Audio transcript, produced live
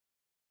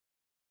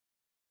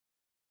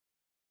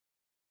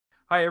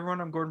Hi,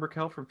 everyone. I'm Gordon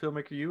Burkell from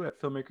Filmmaker U.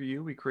 At Filmmaker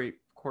U, we create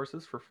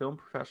courses for film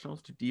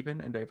professionals to deepen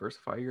and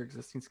diversify your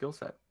existing skill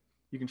set.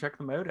 You can check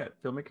them out at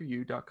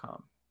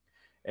filmmakeru.com.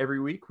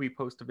 Every week, we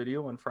post a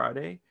video on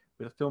Friday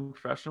with a film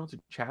professional to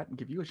chat and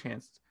give you a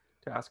chance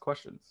to ask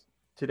questions.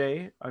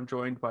 Today, I'm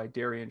joined by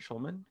Darien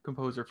Shulman,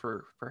 composer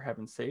for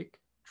Heaven's Sake,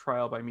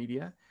 Trial by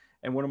Media,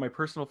 and one of my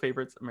personal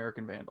favorites,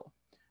 American Vandal,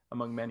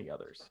 among many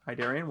others. Hi,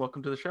 Darien.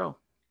 Welcome to the show.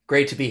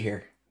 Great to be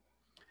here.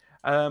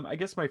 I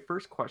guess my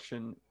first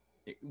question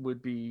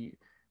would be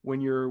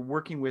when you're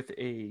working with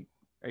a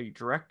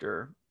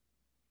director,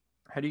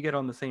 how do you get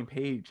on the same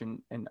page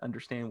and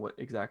understand what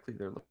exactly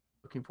they're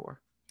looking for?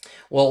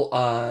 Well,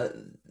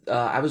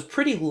 I was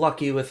pretty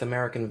lucky with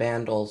American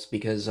Vandals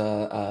because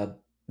the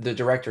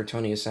director,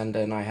 Tony Yacenda,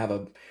 and I have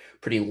a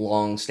pretty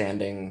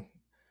long-standing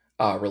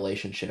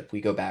relationship.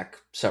 We go back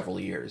several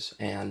years.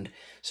 And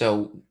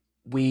so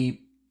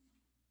we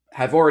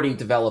have already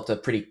developed a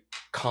pretty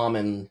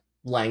common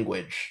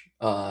language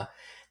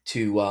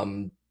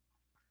to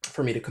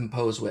for me to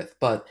compose with.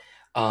 But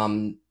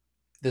um,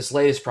 this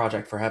latest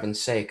project, for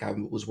heaven's sake, I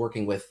was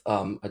working with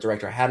a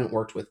director I hadn't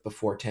worked with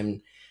before,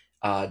 Tim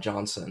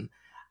Johnson,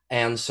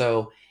 and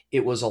so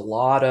it was a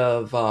lot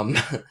of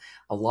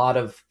a lot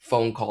of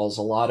phone calls,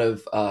 a lot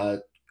of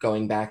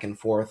going back and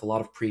forth, a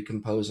lot of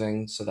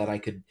pre-composing, so that I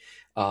could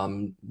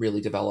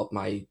really develop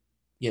my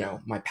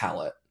my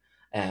palette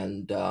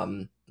and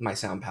my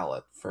sound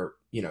palette for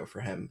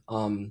for him.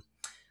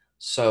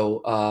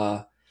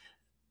 So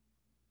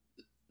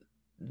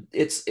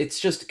it's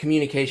just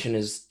communication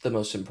is the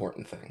most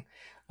important thing.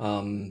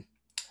 Um,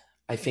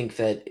 I think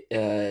that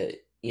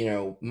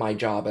my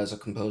job as a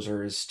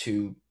composer is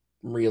to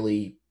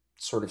really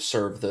sort of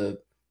serve the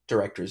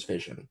director's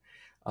vision.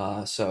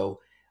 So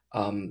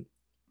um,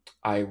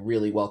 I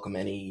really welcome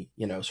any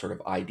sort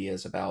of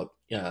ideas about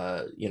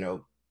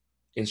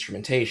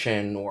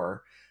instrumentation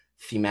or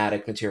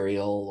thematic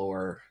material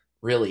or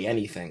really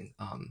anything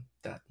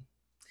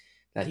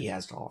that he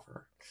has to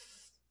offer.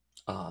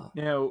 Uh,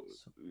 Now,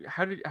 so,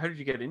 how did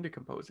you get into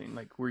composing?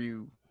 Like, were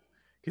you?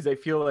 Because I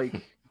feel like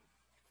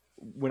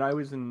when I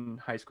was in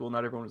high school,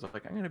 not everyone was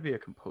like, "I'm going to be a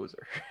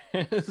composer."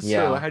 So,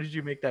 yeah. how did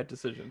you make that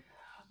decision?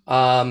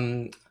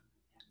 Um,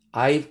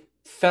 I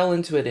fell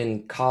into it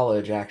in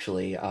college,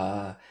 actually.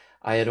 I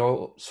had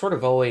sort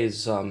of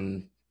always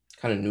kind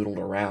of noodled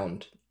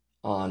around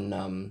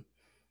on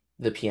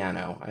the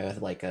piano. I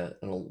had like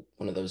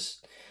one of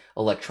those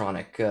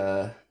electronic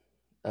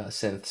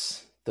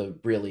synths, the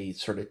really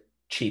sort of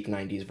cheap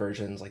 '90s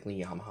versions, like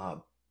the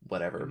Yamaha,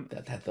 whatever, Mhm.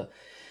 that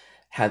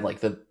had like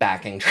the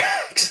backing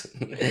tracks.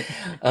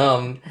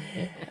 um,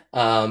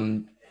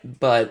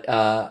 but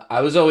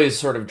I was always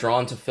sort of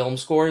drawn to film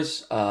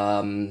scores.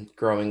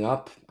 Growing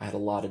up, I had a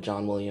lot of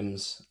John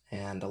Williams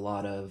and a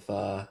lot of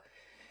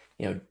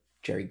you know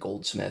Jerry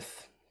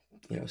Goldsmith,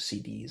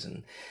 CDs,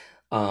 and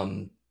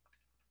um,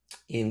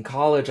 in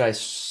college I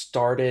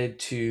started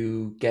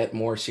to get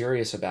more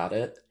serious about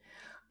it,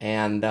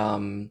 and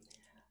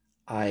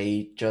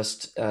I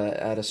just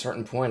at a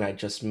certain point I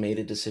just made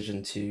a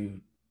decision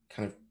to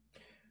kind of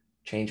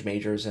change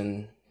majors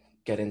and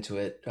get into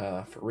it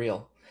for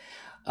real.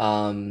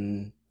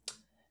 Um,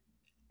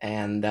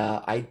 and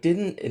I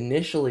didn't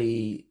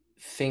initially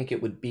think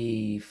it would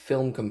be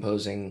film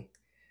composing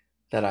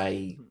that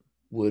I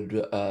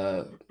would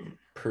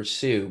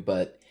pursue,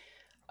 but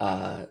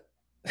uh,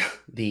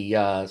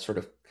 the sort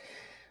of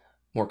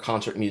more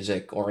concert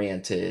music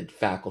oriented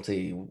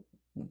faculty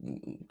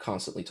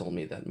constantly told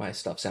me that my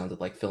stuff sounded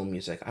like film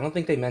music. I don't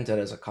think they meant it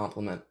as a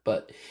compliment,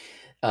 but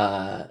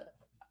uh,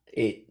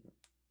 it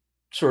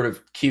sort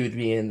of cued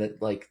me in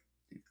that, like,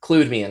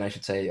 clued me in, I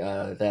should say,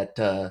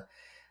 that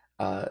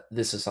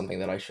this is something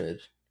that I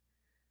should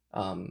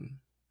um,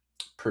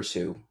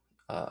 pursue.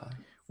 Uh,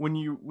 When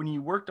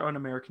you worked on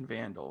American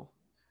Vandal,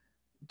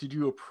 did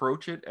you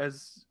approach it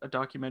as a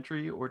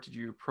documentary or did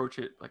you approach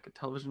it like a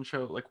television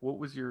show? Like, what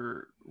was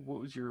your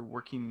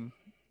working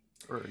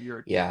or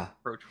your yeah,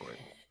 approach for it?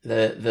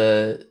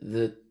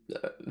 the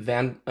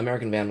Van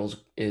American Vandals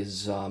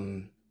is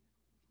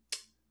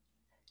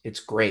it's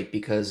great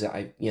because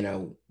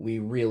we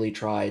really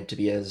tried to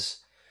be as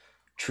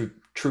true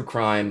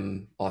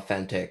crime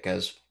authentic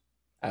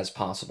as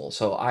possible.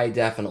 So I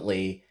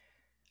definitely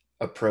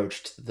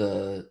approached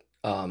the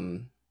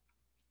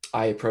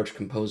I approached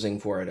composing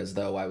for it as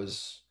though I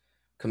was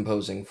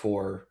composing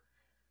for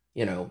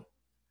you know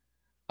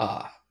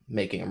uh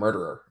making a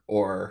murderer,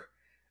 or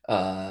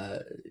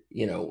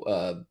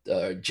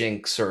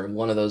Jinx, or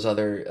one of those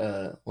other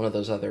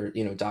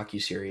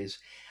docu-series.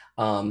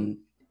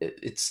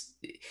 It's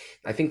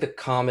I think the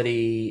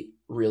comedy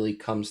really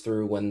comes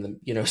through when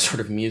the sort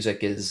of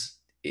music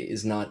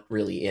is not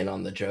really in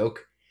on the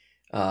joke.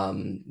 If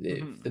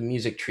Hmm. the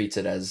music treats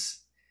it as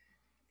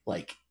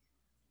like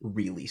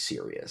really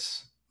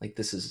serious, like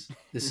this is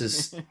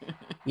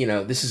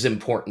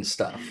important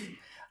stuff.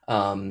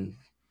 um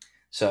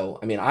so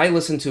I mean, I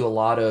listen to a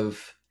lot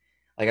of,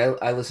 like,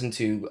 I listen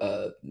to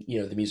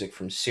the music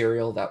from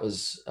Serial. That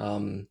was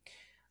an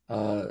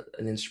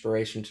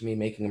inspiration to me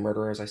making a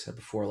murderer, as I said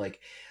before. Like,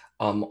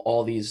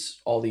 all these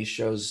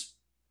shows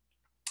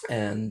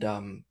and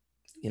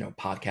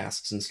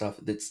podcasts and stuff.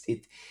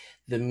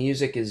 The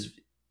music is,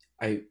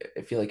 I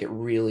feel like it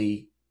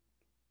really,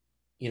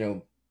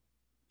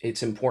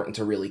 it's important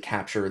to really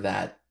capture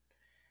that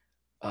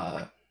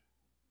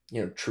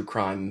true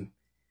crime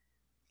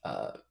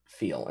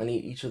feel. And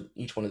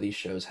each one of these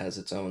shows has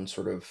its own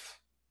sort of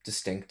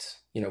distinct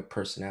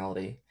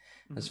personality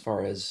as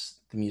far as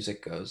the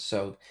music goes.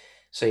 So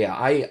yeah,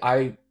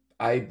 I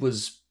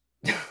was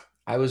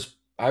I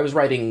was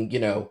writing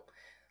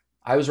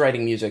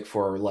music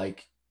for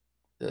like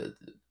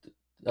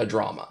a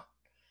drama,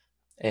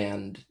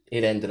 and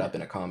it ended up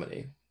in a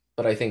comedy.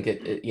 But I think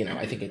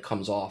I think it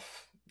comes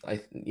off,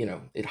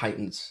 it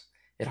heightens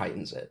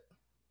it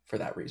for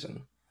that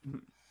reason.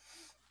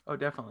 Oh,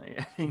 definitely.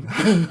 I think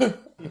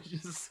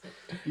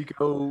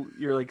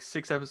you're like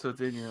 6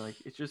 episodes in, you're like,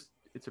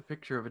 it's a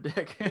picture of a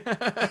dick.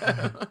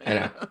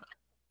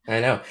 I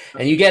know.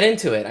 And you get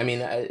into it. I mean,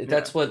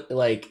 that's what,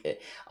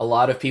 like, a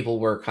lot of people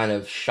were kind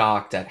of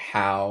shocked at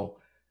how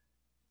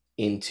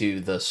into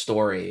the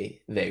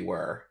story they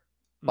were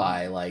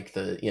by like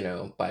by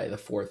the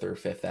 4th or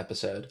 5th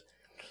episode.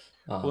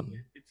 Well,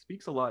 it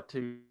speaks a lot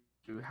to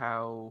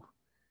how,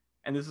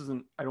 and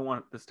I don't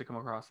want this to come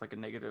across like a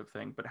negative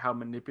thing, but how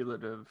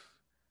manipulative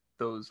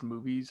those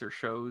movies or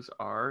shows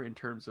are in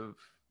terms of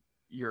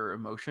your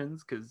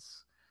emotions.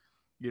 Because,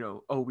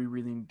 we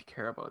really need to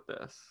care about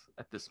this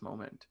at this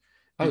moment.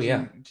 How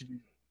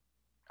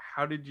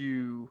did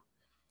you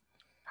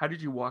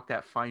walk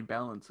that fine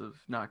balance of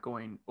not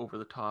going over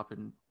the top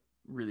and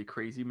really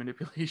crazy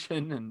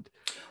manipulation? And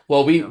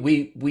well,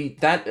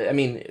 I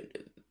mean,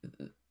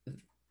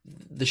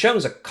 the show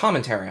is a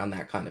commentary on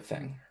that kind of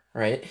thing,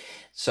 right?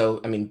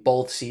 So I mean,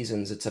 both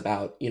seasons, it's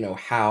about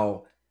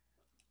how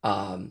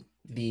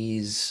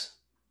this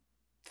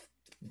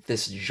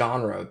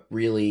genre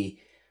really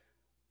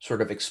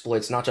sort of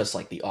exploits not just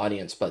like the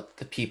audience, but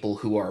the people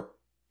who are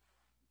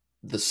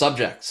the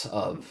subjects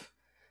of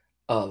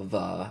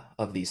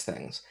these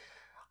things.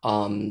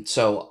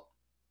 So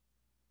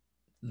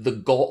the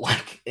goal,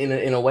 like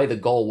in a way, the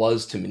goal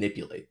was to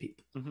manipulate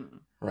people,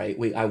 right?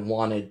 I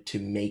wanted to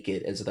make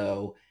it as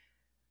though,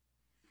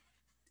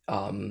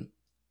 I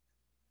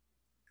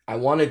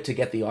wanted to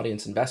get the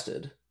audience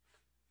invested,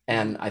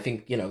 and I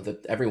think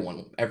that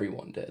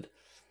everyone did.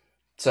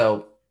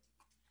 So,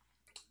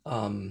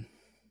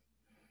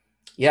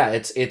 yeah,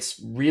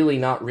 it's really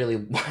not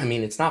really. I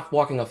mean, it's not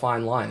walking a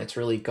fine line. It's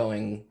really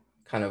going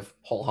kind of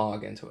whole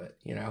hog into it,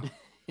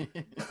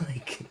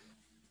 like.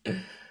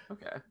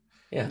 Okay.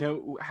 Yeah.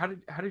 Now, how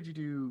did you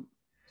do?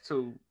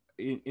 So,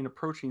 in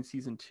approaching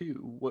season 2,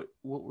 what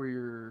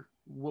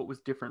was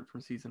different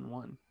from season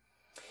 1?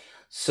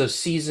 So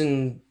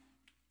season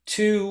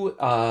 2,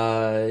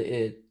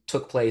 it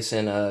took place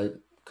in a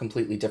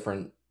completely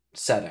different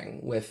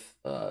setting with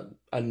a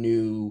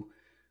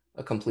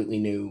completely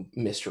new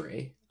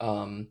mystery.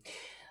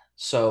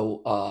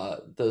 So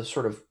the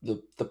sort of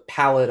the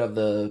palette of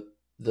the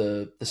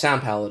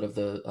sound palette of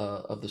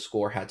the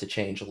score had to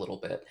change a little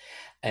bit,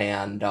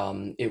 and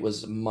it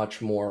was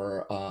much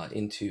more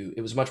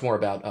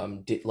about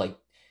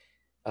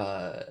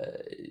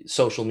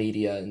social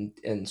media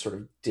and sort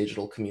of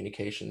digital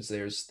communications.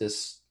 There's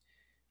this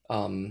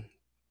they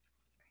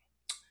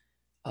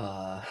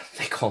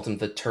called him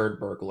the turd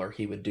burglar.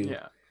 He would do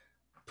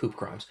poop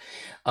crimes.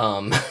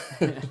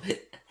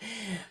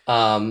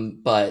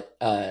 But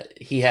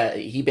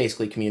he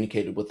basically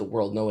communicated with the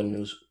world. No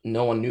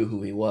one knew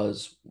who he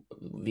was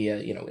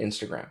via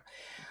Instagram.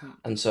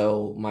 And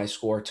so my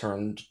score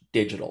turned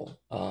digital,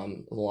 a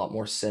lot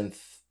more synth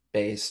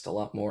based, a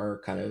lot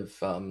more kind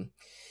of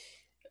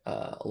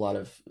a lot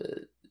of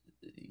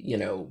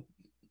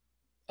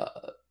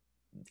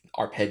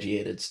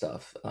arpeggiated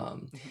stuff,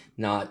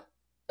 not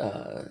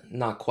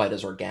quite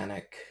as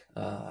organic.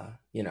 I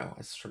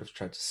sort of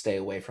tried to stay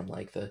away from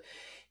like the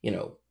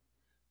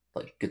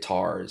like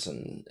guitars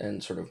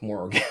and sort of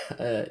more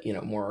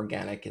more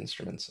organic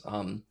instruments.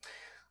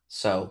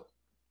 So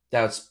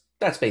that's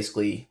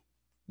basically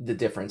the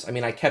difference. I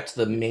mean, I kept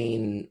the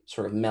main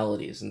sort of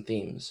melodies and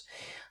themes,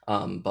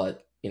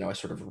 but I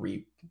sort of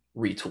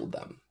retooled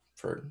them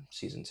for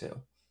season 2.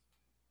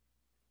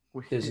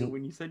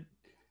 When you said,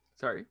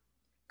 sorry,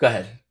 go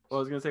ahead. Well,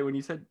 I was gonna say, when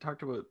you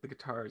talked about the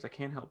guitars, I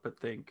can't help but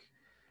think,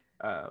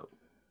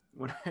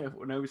 when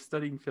I was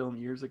studying film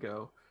years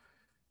ago,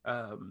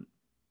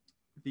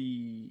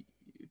 they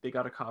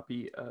got a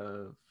copy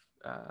of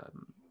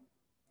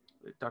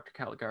Dr.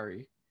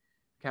 Caligari,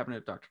 Cabinet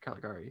of Dr.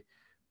 Caligari,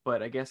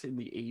 but I guess in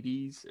the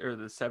 80s or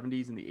the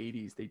 70s and the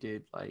 80s they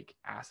did like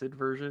acid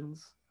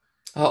versions.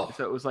 Oh,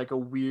 so it was like a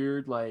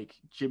weird like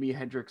Jimi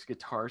Hendrix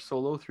guitar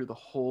solo through the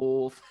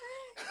whole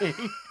thing,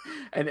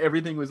 and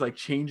everything was like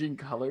changing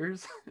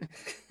colors.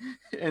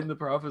 And the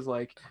prof was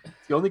like,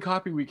 it's the only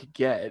copy we could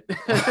get.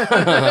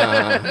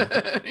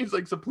 He's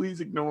like, so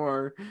please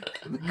ignore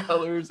the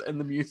colors and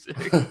the music.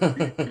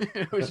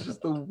 It was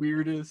just the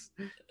weirdest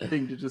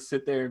thing to just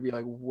sit there and be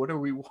like, what are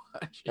we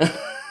watching?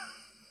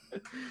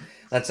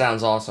 That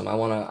sounds awesome. I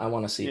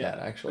wanna see Yeah, that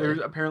actually.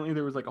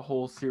 there was like a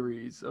whole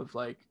series of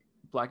like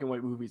black and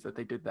white movies that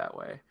they did that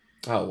way.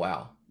 Oh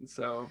wow.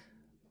 So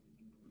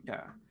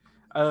yeah,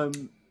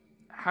 um,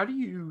 how do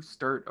you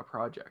start a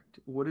project?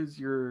 What is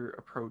your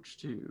approach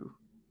to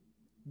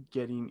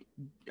getting?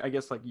 I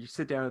guess like you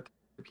sit down at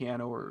the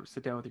piano or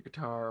sit down with your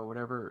guitar or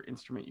whatever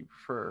instrument you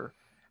prefer.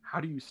 How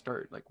do you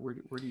start? Like where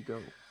do you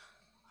go?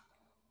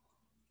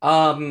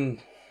 Um,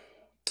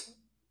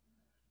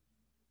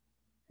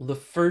 the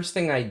first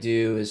thing I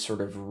do is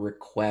sort of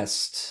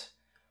request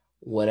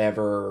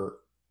whatever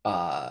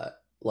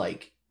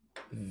like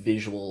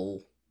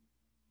visual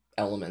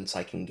elements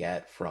I can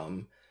get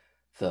from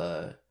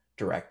the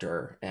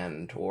director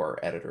and or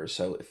editor.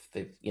 So if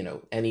they've,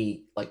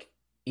 any like,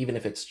 even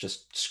if it's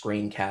just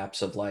screen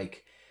caps of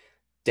like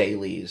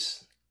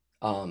dailies,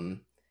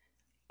 um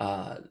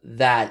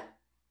that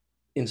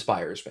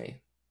inspires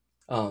me.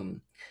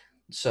 Um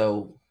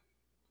so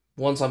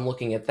once I'm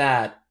looking at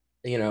that,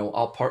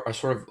 I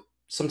sort of,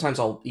 sometimes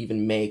I'll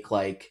even make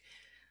like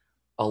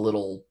a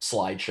little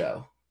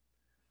slideshow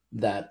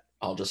that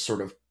I'll just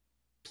sort of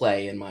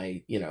play in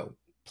my,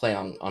 play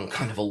on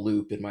kind of a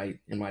loop in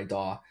my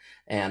DAW,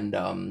 and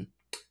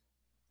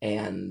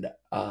and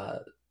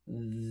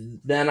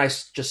then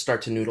just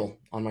start to noodle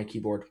on my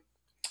keyboard,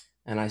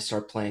 and I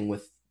start playing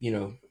with,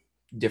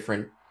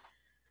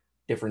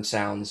 different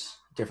sounds,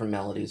 different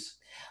melodies.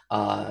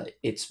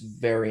 It's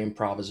very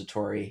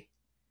improvisatory,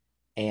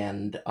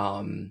 and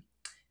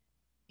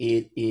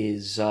it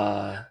is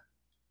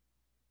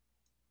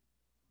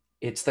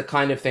it's the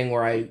kind of thing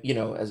where I,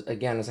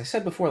 as I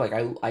said before, like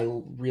I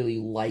really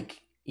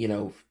like,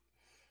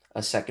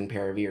 a second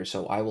pair of ears.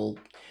 So I will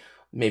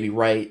maybe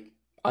write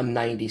a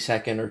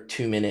 90-second or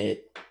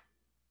 2-minute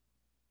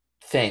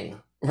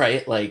thing,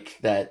 right? Like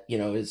that,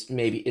 is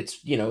maybe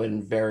it's,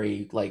 in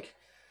very like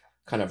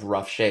kind of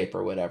rough shape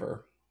or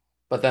whatever.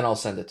 But then I'll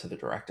send it to the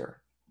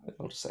director.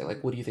 I'll just say,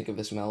 like, what do you think of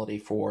this melody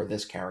for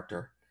this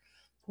character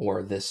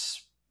or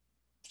this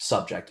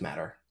subject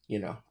matter,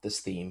 this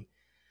theme?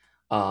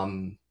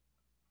 Um,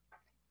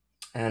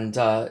 and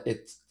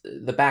it's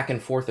the back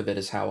and forth of it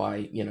is how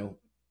I,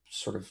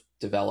 sort of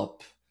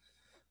develop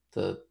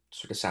the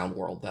sort of sound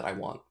world that I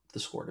want the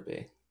score to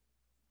be.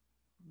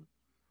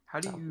 How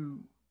do So,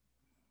 you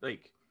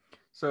like?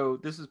 So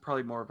this is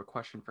probably more of a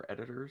question for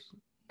editors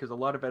because a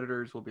lot of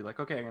editors will be like,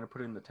 okay, I'm going to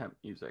put in the temp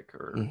music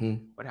or mm-hmm.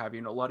 what have you.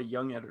 And a lot of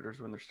young editors,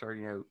 when they're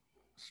starting out,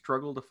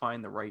 struggle to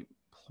find the right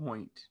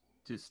point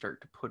to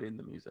start to put in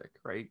the music,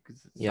 right?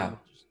 Because it's so Yeah. much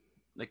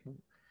like,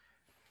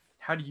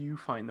 how do you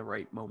find the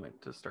right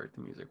moment to start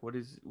the music? What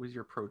is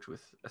your approach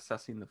with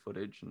assessing the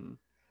footage and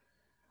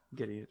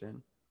getting it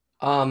in?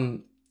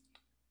 Um,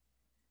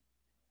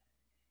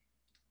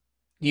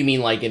 you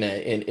mean like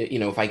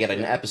if I get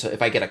an Yeah, episode,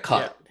 if I get a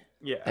yeah, cut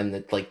yeah. and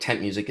the like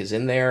temp music is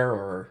in there,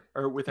 or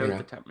Or you without know,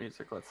 the temp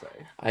music, let's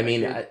say. I Like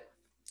mean, it.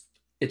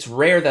 it's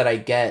rare that I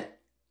get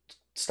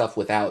stuff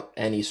without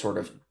any sort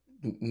of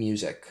Mm,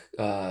 music,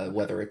 okay.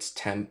 whether it's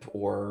temp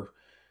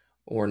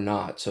or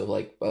not. So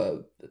like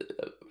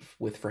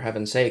with For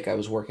Heaven's Sake, I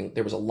was working.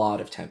 There was a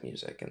lot of temp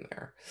music in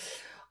there.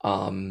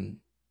 Um,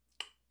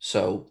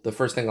 so the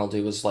first thing I'll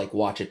do is like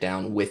watch it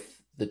down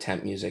with the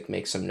temp music,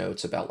 make some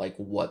notes about like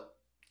what,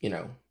 you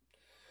know,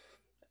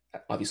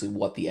 obviously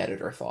what the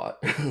editor thought,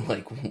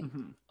 like,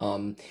 Mm-hmm.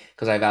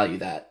 because I value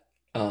that.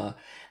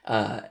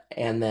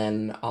 And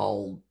then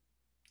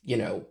you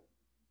know,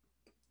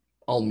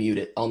 I'll mute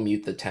it. I'll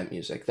mute the temp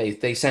music.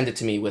 They send it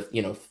to me with,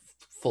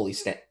 fully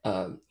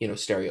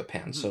stereo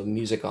pan. Mm-hmm. So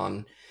music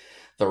on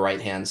the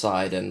right hand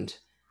side and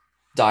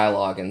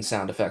dialogue and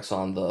sound effects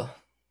on the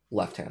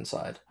left hand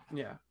side,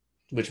 Yeah.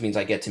 which means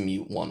I get to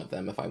mute one of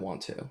them if I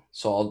want to.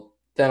 So I'll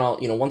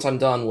once I'm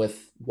done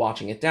with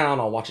watching it down,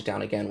 I'll watch it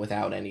down again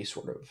without any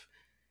sort of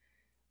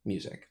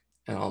music,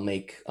 and I'll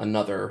make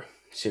another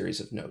series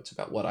of notes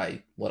about what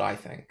I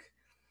think.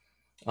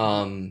 Mm-hmm.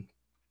 Um,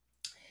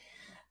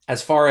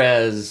 as far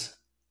as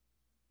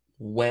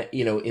when,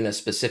 in a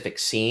specific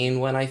scene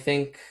when I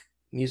think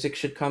music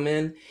should come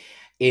in,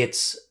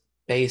 it's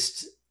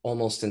based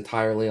almost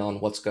entirely on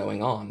what's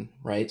going on,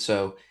 right?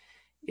 So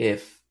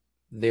if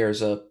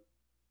there's a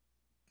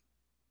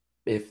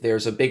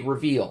big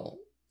reveal,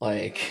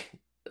 like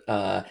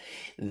uh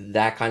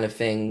that kind of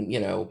thing,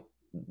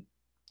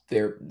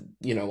 there,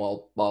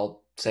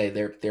 I'll say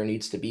there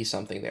needs to be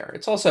something there.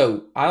 It's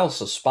also, I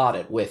also spot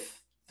it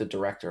with the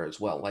director as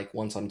well. Like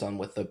once I'm done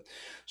with the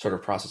sort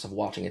of process of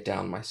watching it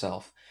down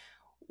myself,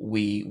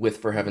 with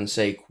For Heaven's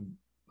Sake,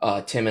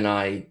 Tim and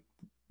I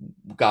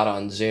got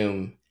on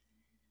Zoom,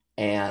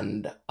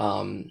 and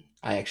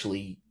I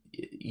actually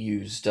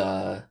used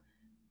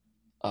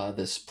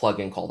this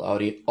plugin called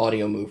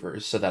Audio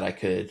Movers so that I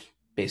could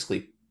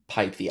basically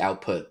pipe the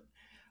output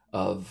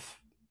of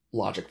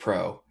Logic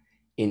Pro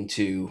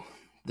into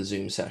the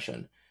Zoom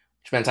session,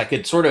 which meant I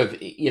could sort of,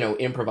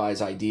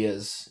 improvise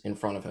ideas in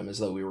front of him as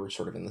though we were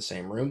sort of in the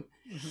same room.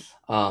 Mm-hmm.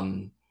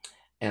 Um,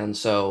 and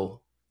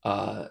so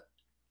uh,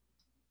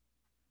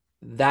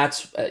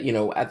 that's, at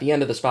the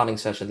end of the spotting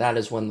session, that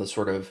is when the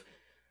sort of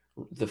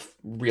the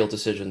real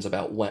decisions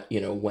about when,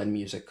 when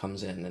music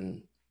comes in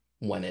and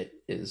when it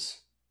is,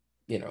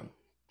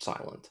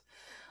 silent.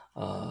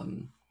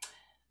 Um,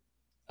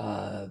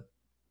 uh,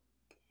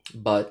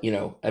 but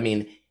I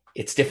mean,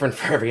 it's different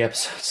for every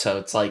episode, so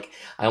it's like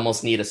I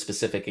almost need a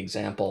specific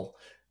example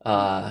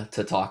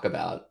to talk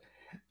about.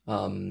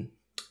 Let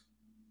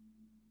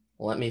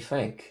me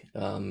think.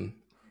 Well,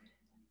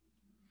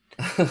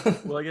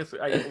 I guess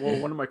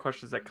one of my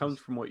questions that comes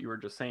from what you were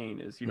just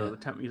saying is, Yeah. the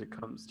temp music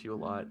comes to you a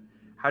lot.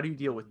 How do you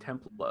deal with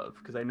temp love?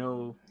 Because I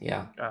know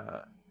Yeah.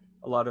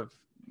 a lot of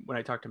when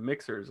I talk to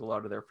mixers, a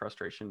lot of their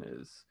frustration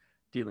is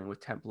dealing with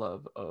temp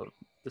love of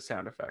the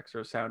sound effects,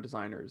 or sound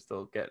designers.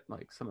 They'll get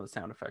like some of the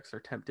sound effects are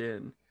temped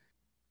in.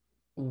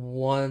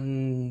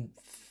 One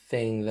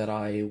thing that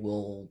I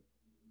will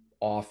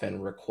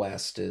often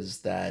request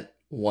is that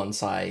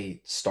once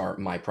I start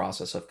my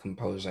process of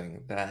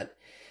composing,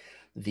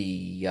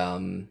 the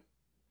um,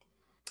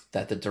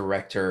 that the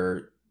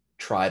director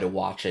try to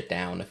watch it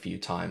down a few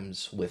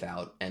times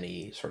without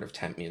any sort of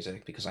temp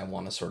music, because I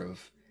want to sort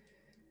of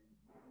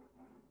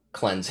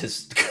cleanse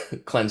his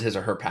cleanse his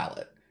or her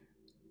palate.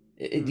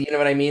 Do you know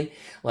what I mean?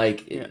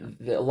 Like Yeah.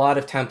 a lot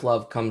of temp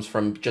love comes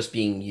from just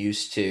being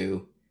used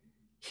to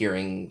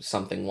hearing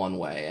something one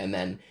way, and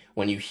then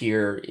when you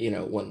hear,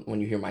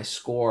 when you hear my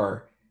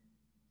score,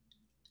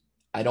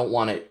 I don't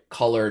want it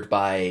colored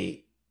by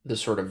the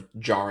sort of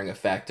jarring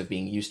effect of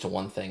being used to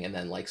one thing and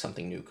then like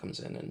something new comes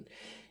in, and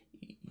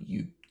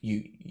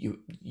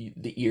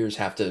the ears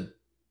have to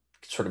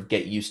sort of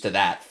get used to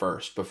that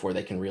first before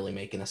they can really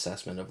make an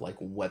assessment of like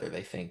whether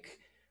they think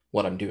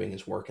what I'm doing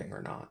is working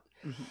or not.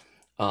 Mm-hmm.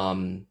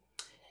 Um,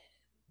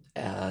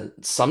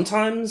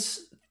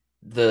 Sometimes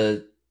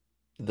the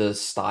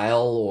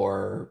style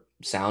or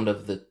sound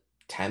of the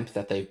temp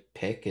that they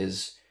pick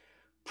is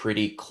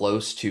pretty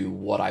close to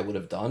what I would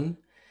have done.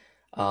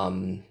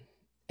 Um,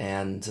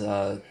 and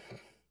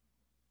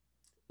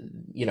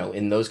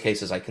in those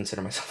cases, I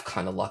consider myself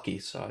kind of lucky.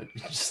 So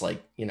just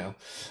like,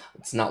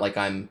 it's not like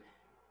I'm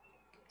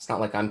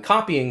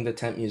copying the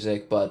temp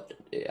music, but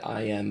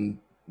I am,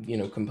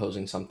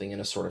 composing something in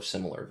a sort of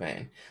similar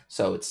vein.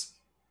 So it's,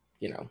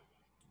 you know,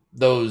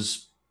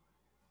 those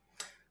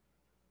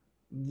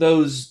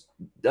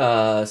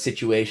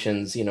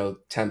situations,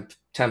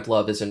 temp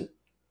love isn't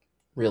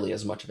really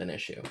as much of an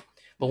issue.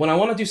 But when I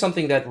want to do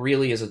something that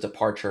really is a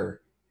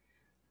departure,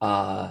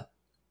 uh,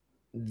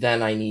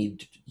 then I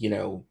need,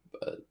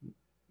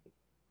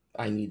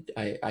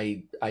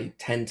 I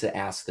tend to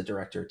ask the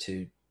director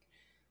to,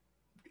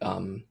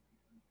 um,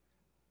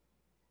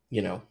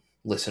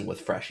 listen with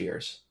fresh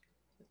ears.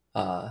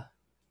 Uh,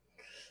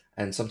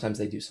 and sometimes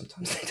they do,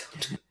 sometimes they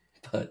don't.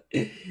 But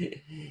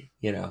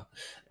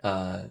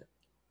uh,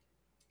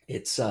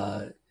 it's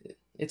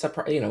it's a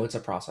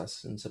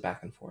process, and it's a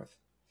back and forth.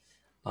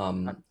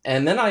 And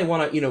then I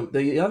want to,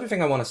 the other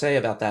thing I want to say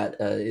about that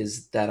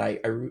is that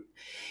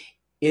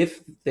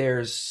if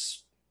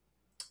there's,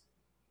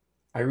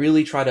 I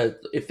really try to,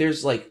 if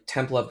there's like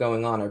temp love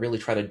going on, I really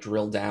try to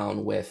drill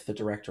down with the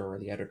director or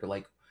the editor,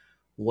 like,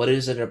 what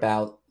is it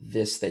about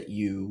this that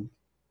you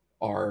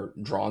are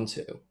drawn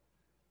to?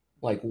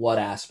 Like, what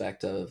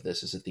aspect of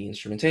this? Is it the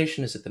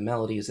instrumentation? Is it the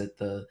melody? Is it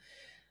the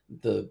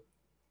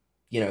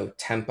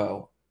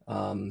tempo?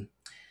 And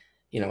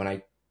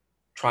I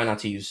try not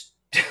to use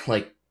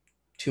like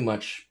too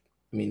much.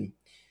 I mean,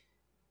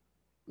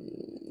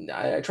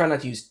 I try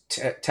not to use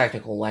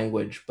technical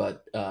language,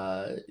 but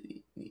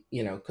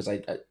because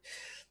a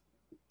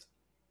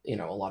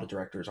lot of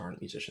directors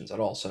aren't musicians at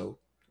all. So,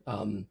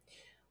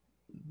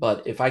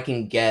 but if I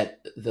can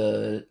get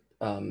the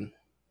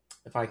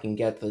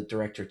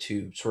director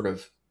to sort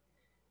of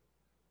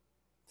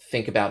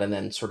think about and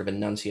then sort of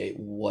enunciate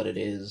what it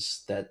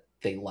is that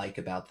they like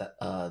about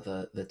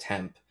the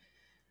temp,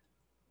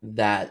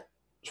 that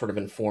sort of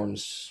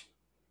informs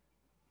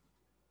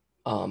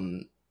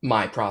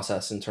my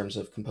process in terms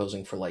of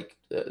composing for like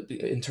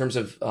in terms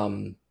of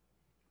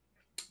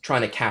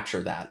trying to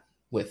capture that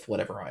with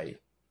whatever I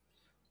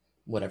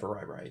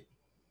write.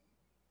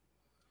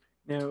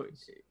 Now,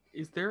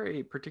 is there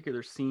a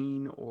particular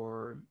scene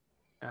or,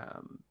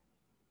 um,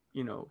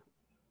 you know,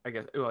 I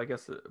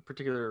guess a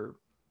particular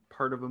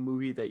part of a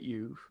movie that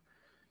you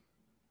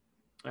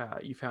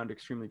found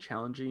extremely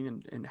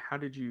challenging, and how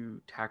did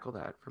you tackle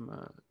that from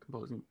a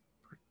composing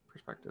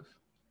perspective?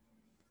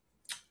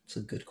 It's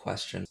a good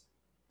question.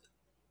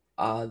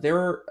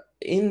 There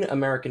in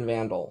American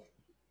Vandal,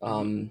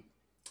 Mm-hmm.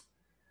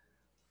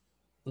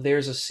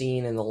 there's a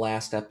scene in the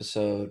last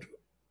episode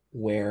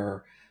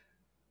where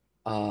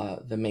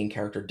the main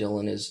character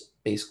Dylan is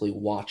basically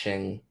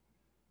watching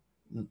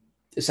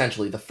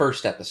essentially the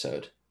first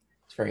episode.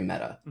 It's very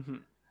meta. Mm-hmm.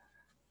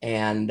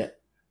 And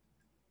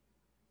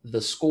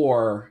the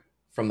score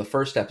from the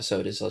first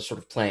episode is sort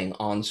of playing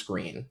on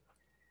screen.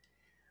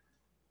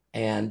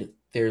 And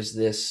there's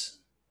this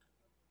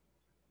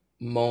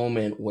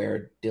moment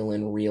where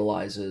Dylan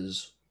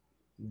realizes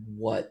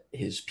what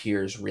his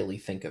peers really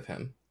think of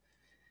him.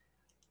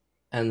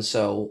 And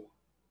so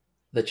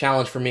the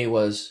challenge for me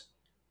was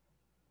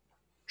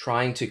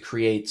trying to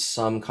create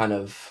some kind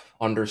of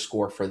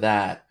underscore for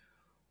that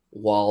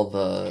while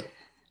the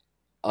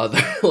other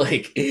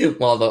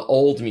while the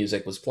old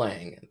music was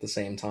playing at the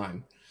same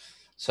time.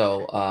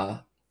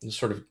 So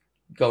sort of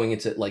going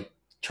into like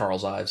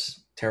Charles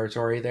Ives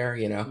territory there,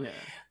 Yeah.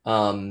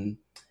 um,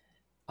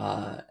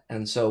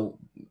 and so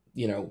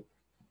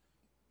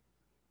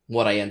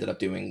what I ended up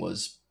doing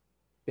was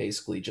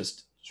basically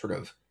just sort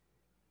of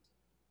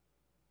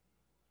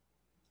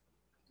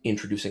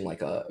introducing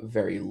like a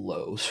very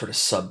low sort of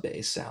sub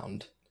bass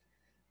sound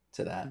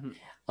to that.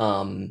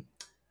 Mm-hmm.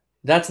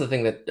 That's the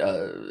thing that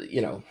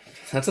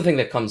that's the thing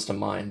that comes to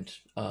mind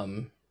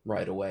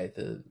right away.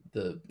 The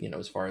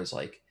as far as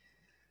like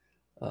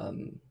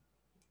um,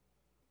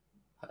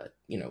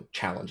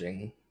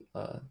 challenging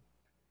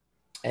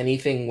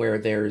anything where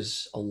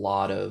there's a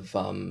lot of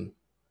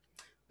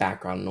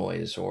background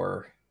noise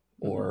or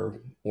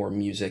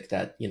music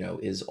that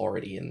is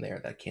already in there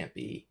that can't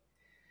be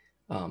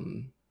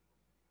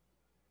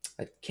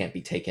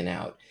taken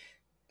out.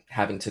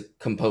 Having to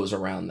compose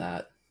around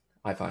that,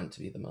 I find to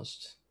be the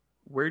most.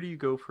 Where do you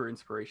go for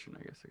inspiration?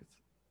 I guess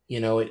it's.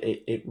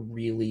 It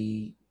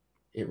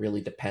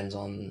really depends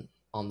on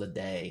the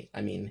day.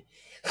 I mean,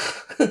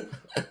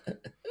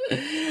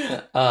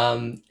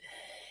 and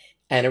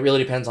it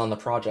really depends on the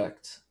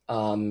project.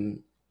 For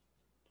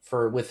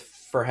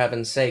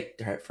heaven's sake,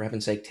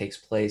 takes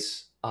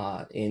place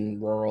in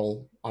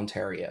rural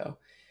Ontario.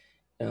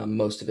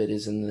 Most of it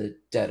is in the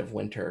dead of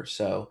winter.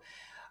 So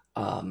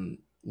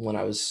when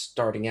I was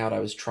starting out, I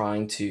was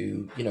trying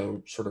to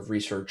sort of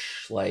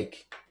research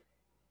like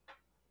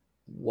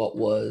what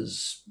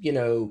was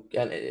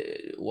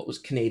what was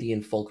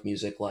Canadian folk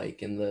music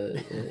like in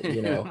the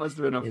It must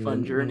have been a in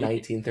fun the journey.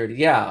 1930s.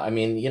 Yeah, I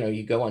mean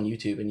you go on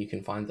YouTube and you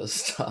can find this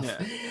stuff.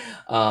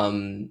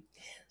 Yeah.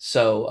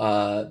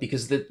 So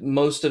because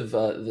most of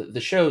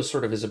the show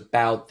sort of is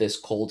about this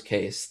cold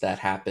case that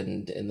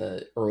happened in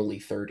the early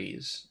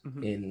 30s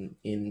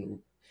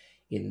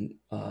in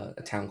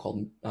a town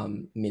called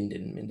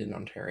Minden,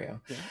 Ontario.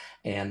 Yeah.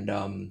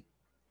 And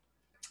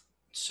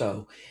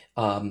so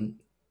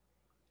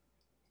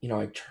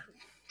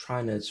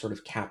trying to sort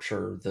of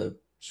capture the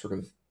sort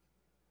of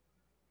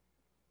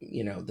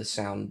the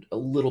sound, a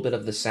little bit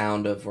of the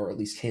sound of, or at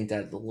least hint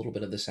at a little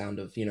bit of the sound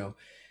of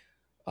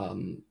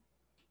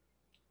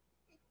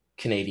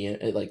Canadian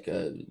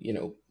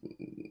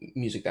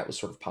music that was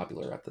sort of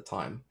popular at the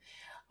time,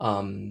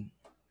 and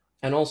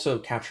also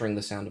capturing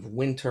the sound of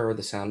winter,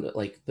 the sound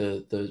like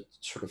the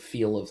sort of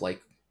feel of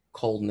like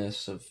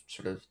coldness, of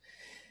sort of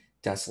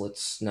desolate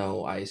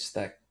snow, ice,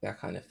 that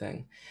kind of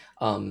thing.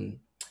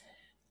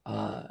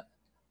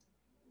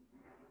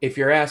 If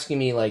you're asking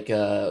me like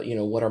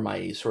what are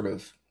my sort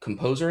of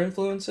composer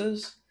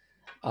influences,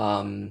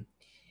 it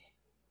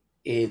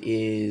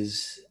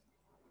is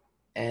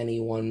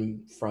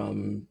anyone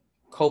from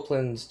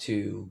Copland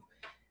to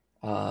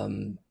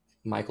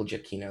Michael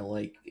Giacchino.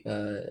 Like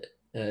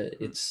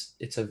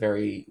it's a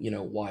very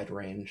wide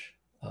range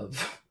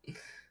of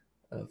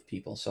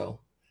people. So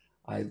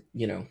I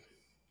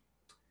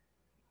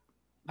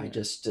I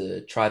just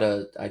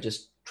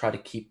try to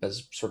keep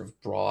as sort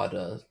of broad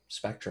a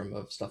spectrum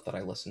of stuff that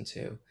I listen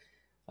to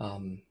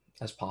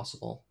as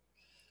possible.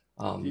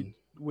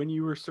 When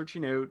you were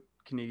searching out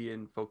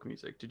Canadian folk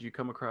music, did you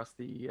come across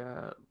the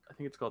I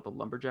think it's called the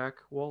lumberjack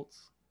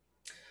waltz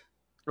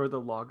or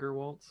the logger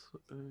waltz?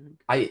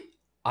 I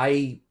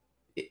I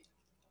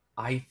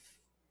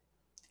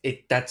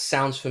that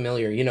sounds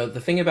familiar. The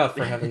thing about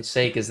For Heaven's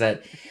Sake is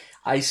that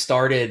I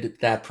started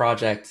that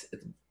project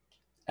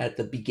at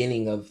the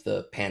beginning of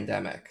the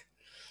pandemic.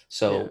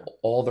 So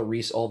all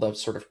the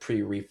sort of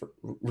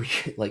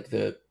like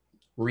the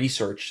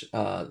research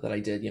that I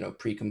did,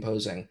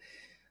 pre-composing,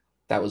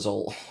 that was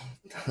all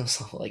that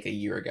was like a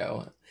year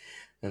ago,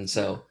 and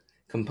so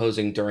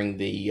composing during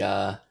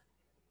the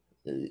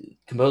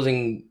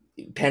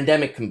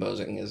pandemic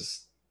composing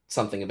is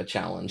something of a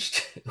challenge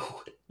too.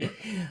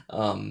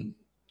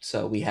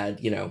 So we had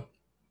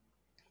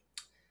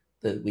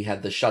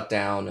the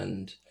shutdown,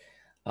 and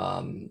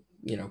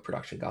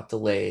production got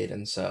delayed,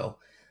 and so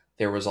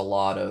there was a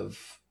lot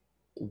of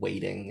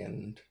waiting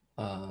and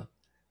a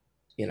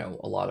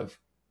lot of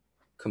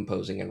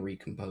composing and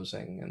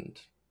recomposing, and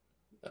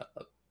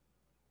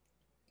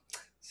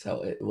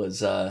so it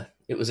was an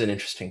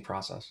interesting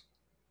process.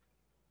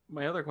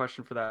 My other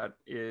question for that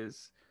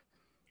is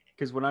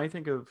because when I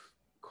think of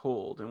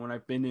cold and when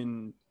I've been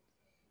in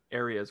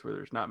areas where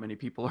there's not many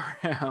people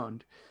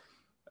around,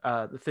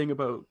 the thing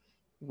about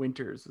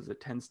winters is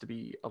it tends to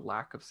be a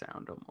lack of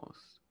sound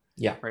almost.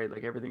 Yeah. Right?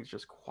 Like everything's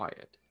just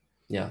quiet.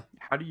 Yeah.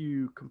 How do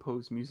you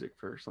compose music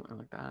for something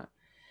like that?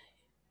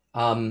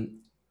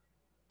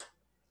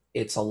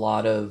 It's a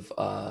lot of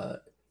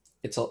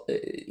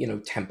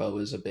tempo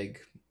is a big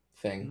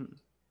thing. Mm-hmm.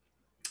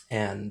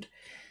 And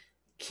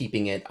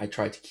I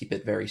try to keep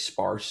it very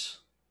sparse.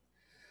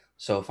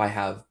 So if I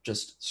have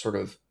just sort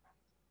of,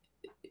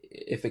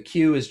 if a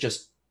cue is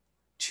just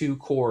two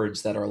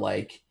chords that are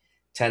like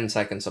 10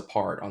 seconds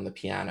apart on the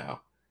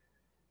piano,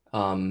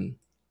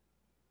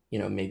 you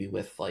know, maybe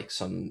with like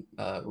some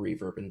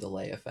reverb and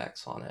delay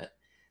effects on it.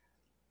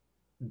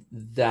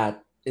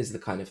 That is the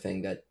kind of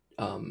thing that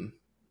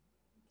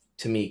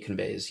to me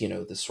conveys, you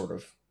know, this sort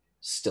of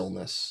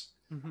stillness,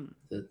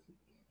 the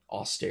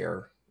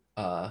austere,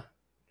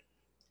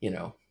 you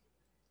know,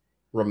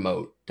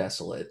 remote,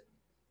 desolate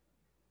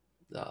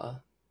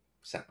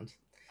sound.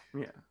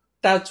 Yeah,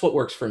 that's what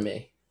works for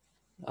me.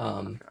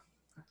 Okay.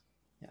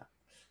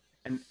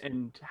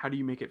 And how do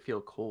you make it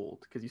feel cold?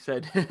 Because you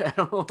said I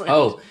don't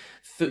know.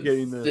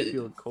 Getting the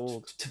feel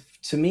cold.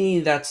 To me,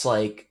 that's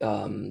like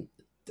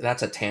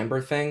that's a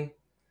timbre thing.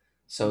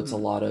 So it's a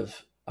lot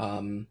of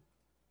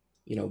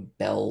you know,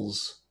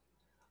 bells,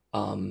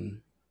 a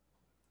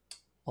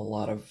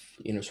lot of,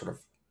 you know, sort of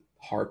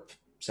harp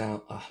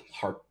sound,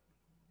 harp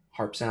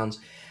sounds,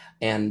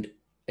 and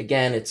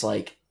again, it's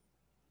like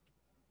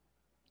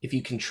if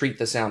you can treat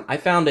the sound. I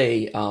found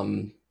a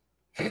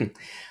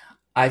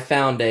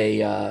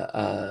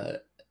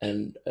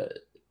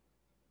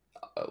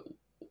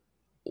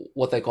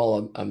what they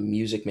call a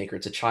music maker.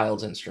 It's a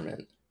child's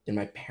instrument in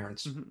my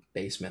parents'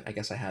 basement. I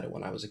guess I had it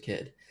when I was a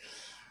kid.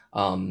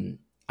 I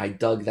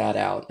dug that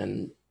out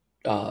and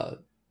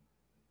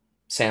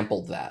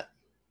sampled that.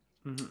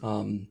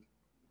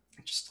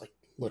 Just like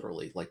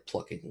literally like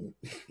plucking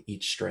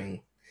each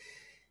string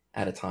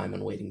at a time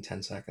and waiting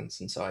 10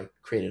 seconds. And so I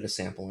created a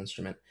sample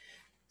instrument,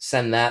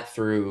 send that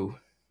through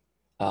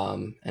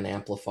an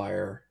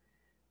amplifier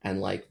and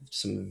like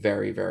some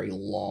very, very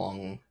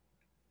long,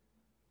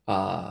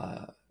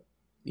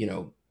 you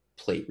know,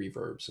 plate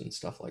reverbs and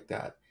stuff like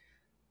that.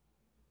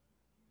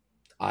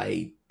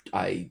 I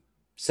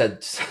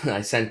sent you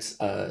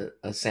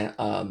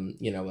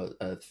know,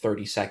 a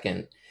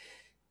 30-second,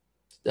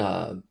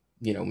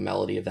 you know,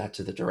 melody of that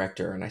to the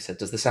director. And I said,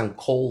 does this sound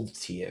cold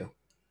to you?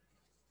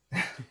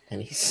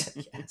 And he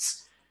said,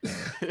 yes.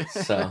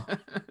 So,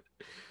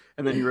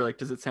 and then you were like,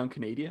 does it sound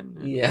Canadian?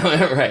 And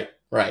yeah,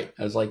 right.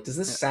 I was like, does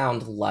this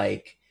sound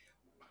like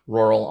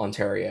rural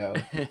Ontario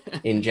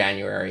in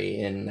January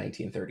in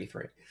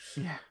 1933?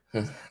 Yeah,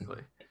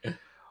 exactly.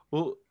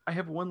 Well, I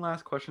have one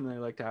last question that I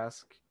like to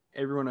ask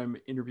everyone I'm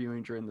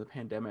interviewing during the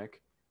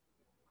pandemic.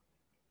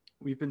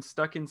 We've been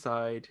stuck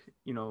inside.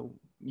 You know,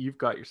 you've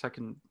got your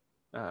second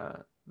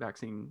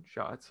vaccine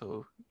shot,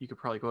 so you could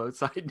probably go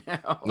outside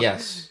now.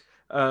 Yes.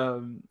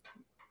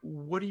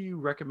 What do you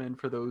recommend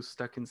for those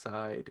stuck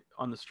inside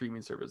on the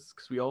streaming service?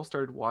 Because we all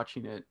started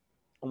watching it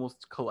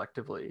almost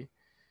collectively.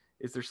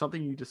 Is there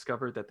something you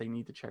discovered that they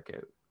need to check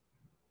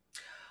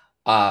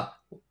out?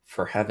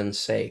 For heaven's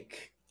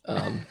sake.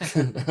 Man,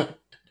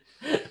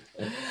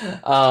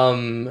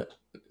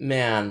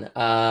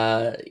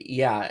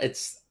 yeah,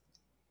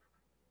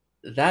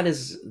 that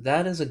is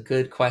a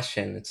good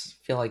question. I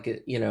feel like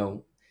it, you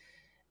know,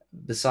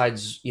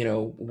 besides, you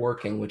know,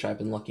 working, which I've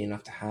been lucky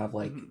enough to have,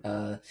 like,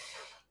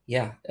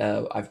 yeah,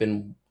 I've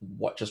been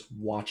just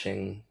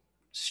watching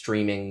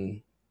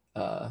streaming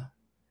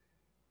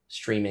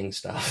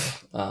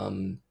stuff.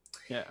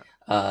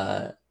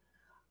 Yeah.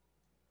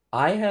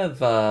 I have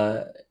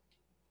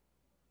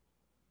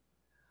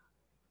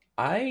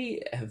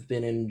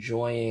been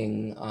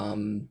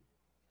enjoying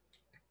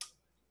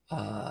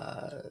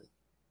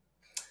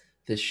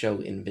this show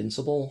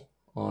Invincible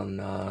on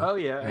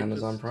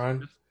Amazon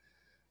Prime.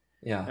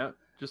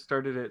 Just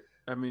started it.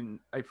 I mean,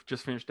 I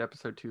just finished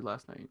episode 2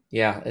 last night.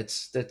 Yeah,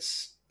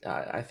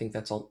 I think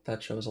that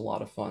show is a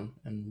lot of fun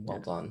and well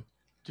done.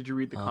 Did you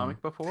read the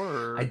comic before?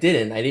 Or? I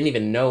didn't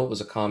even know it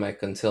was a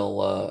comic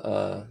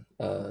until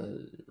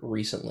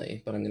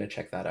recently, but I'm gonna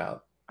check that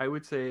out. I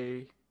would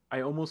say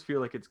I almost feel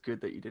like it's good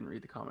that you didn't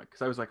read the comic,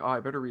 because I was like, oh, I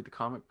better read the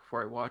comic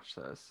before I watch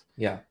this.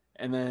 Yeah.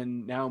 And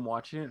then now I'm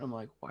watching it, I'm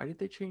like, why did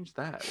they change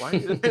that? Why?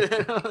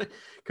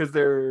 Because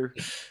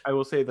I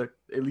will say that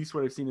at least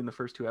what I've seen in the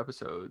first 2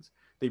 episodes,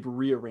 they've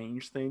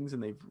rearranged things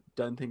and they've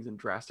done things in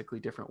drastically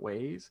different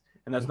ways,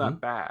 and that's not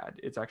bad.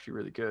 It's actually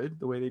really good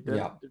the way they did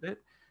it.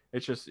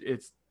 It's just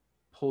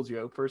pulls you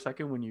out for a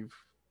second when you've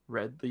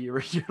read the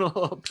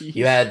original piece.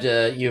 You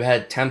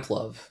had temp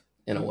love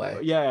in a way.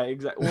 Yeah,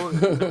 exactly. Well,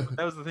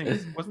 that was the thing.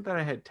 It wasn't that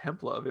I had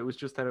temp love. It was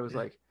just that I was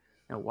like,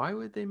 now why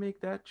would they make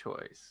that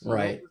choice?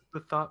 Right. What was the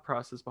thought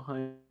process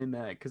behind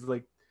that? Because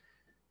like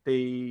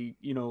they,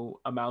 you know,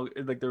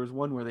 like there was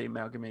one where they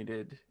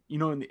amalgamated, you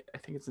know, I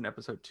think it's in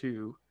episode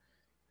 2,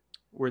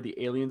 where the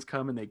aliens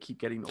come and they keep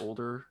getting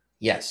older.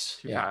 Yes.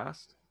 Too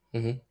fast.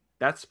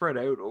 That's spread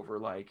out over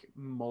like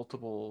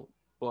multiple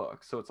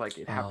books. So it's like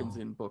it happens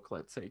in book,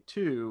 let's say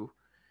 2,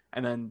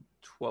 and then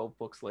 12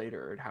 books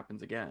later it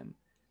happens again.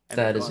 And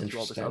that is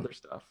interesting. All this other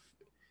stuff.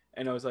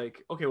 And I was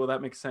like, okay, well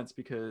that makes sense,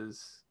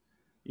 because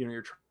you know,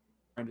 you're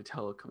trying to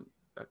tell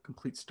a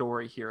complete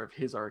story here of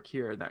his arc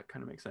here, and that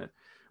kind of makes sense.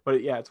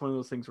 But yeah, it's one of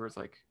those things where it's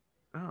like,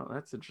 oh,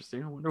 that's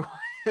interesting. I wonder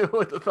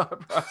what the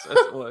thought process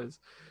was.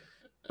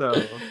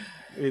 So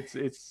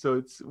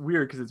it's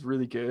weird because it's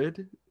really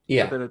good.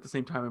 Yeah. But then at the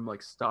same time, I'm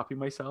like stopping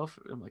myself.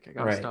 I'm like, I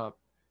gotta stop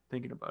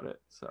thinking about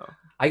it. So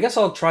I guess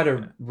I'll try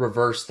to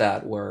reverse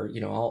that, where, you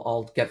know,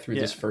 I'll get through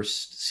this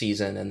first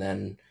season and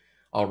then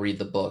I'll read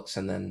the books,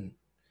 and then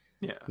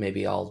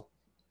maybe I'll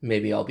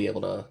maybe I'll be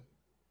able to.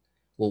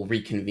 We'll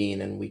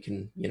reconvene and we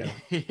can, Yeah,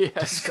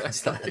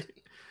 discuss exactly. that.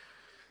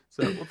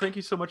 So, well, thank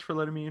you so much for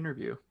letting me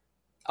interview.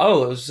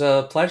 Oh, it was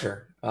a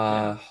pleasure.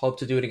 Yeah. Hope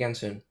to do it again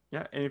soon.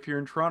 Yeah, and if you're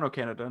in Toronto,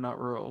 Canada, not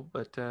rural,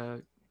 but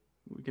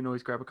we can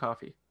always grab a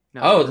coffee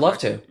now that Oh, I'd we're love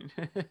to.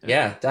 vaccinated.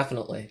 Yeah,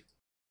 definitely.